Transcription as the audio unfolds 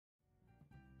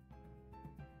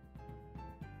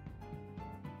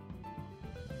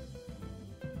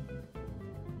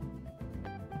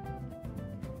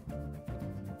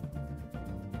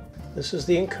This is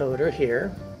the encoder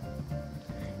here,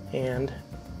 and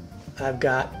I've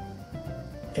got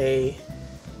a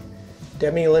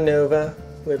demi-Lenovo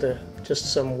with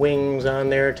just some wings on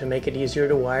there to make it easier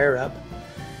to wire up.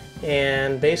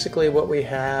 And basically what we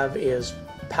have is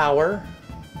power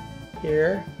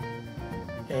here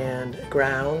and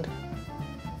ground,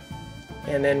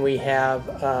 and then we have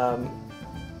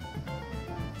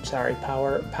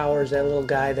power is that little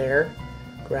guy there,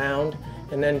 ground,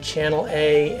 and then channel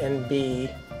A and B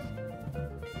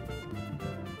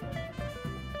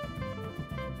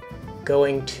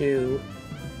going to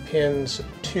pins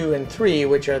 2 and 3,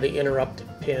 which are the interrupt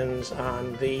pins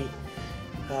on the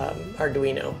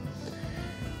Arduino.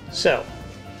 So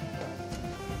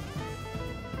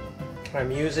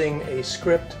I'm using a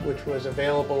script which was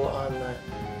available on the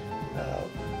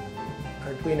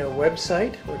Arduino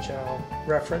website, which I'll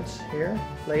reference here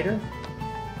later.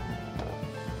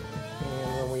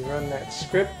 And when we run that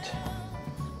script,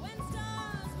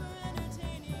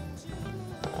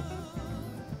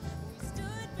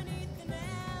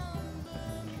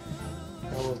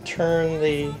 I will turn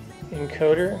the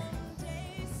encoder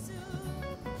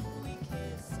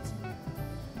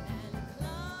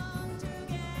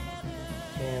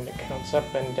and it counts up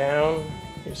and down.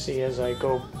 You see as I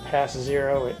go past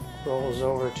 0 it rolls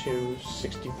over to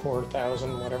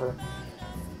 64,000 whatever,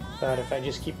 but if I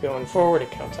just keep going forward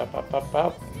it counts up, up, up,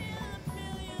 up,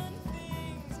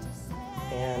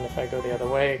 and if I go the other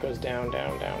way it goes down,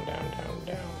 down, down, down, down,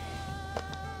 down.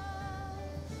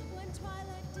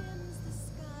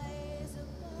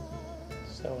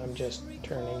 So I'm just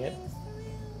turning it.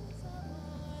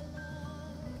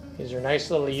 These are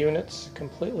nice little units,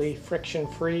 completely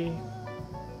friction-free.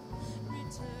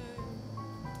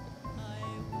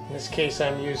 In this case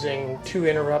I'm using 2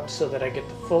 interrupts so that I get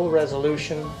the full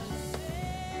resolution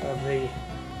of the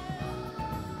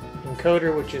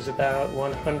encoder, which is about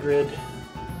 100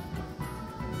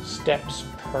 steps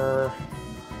per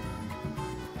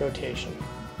rotation.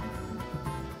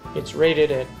 It's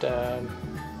rated at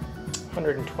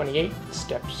 128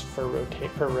 steps per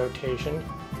rotation,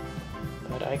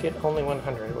 but I get only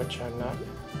 100, which I'm not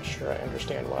sure I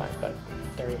understand why, but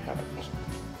there you have it.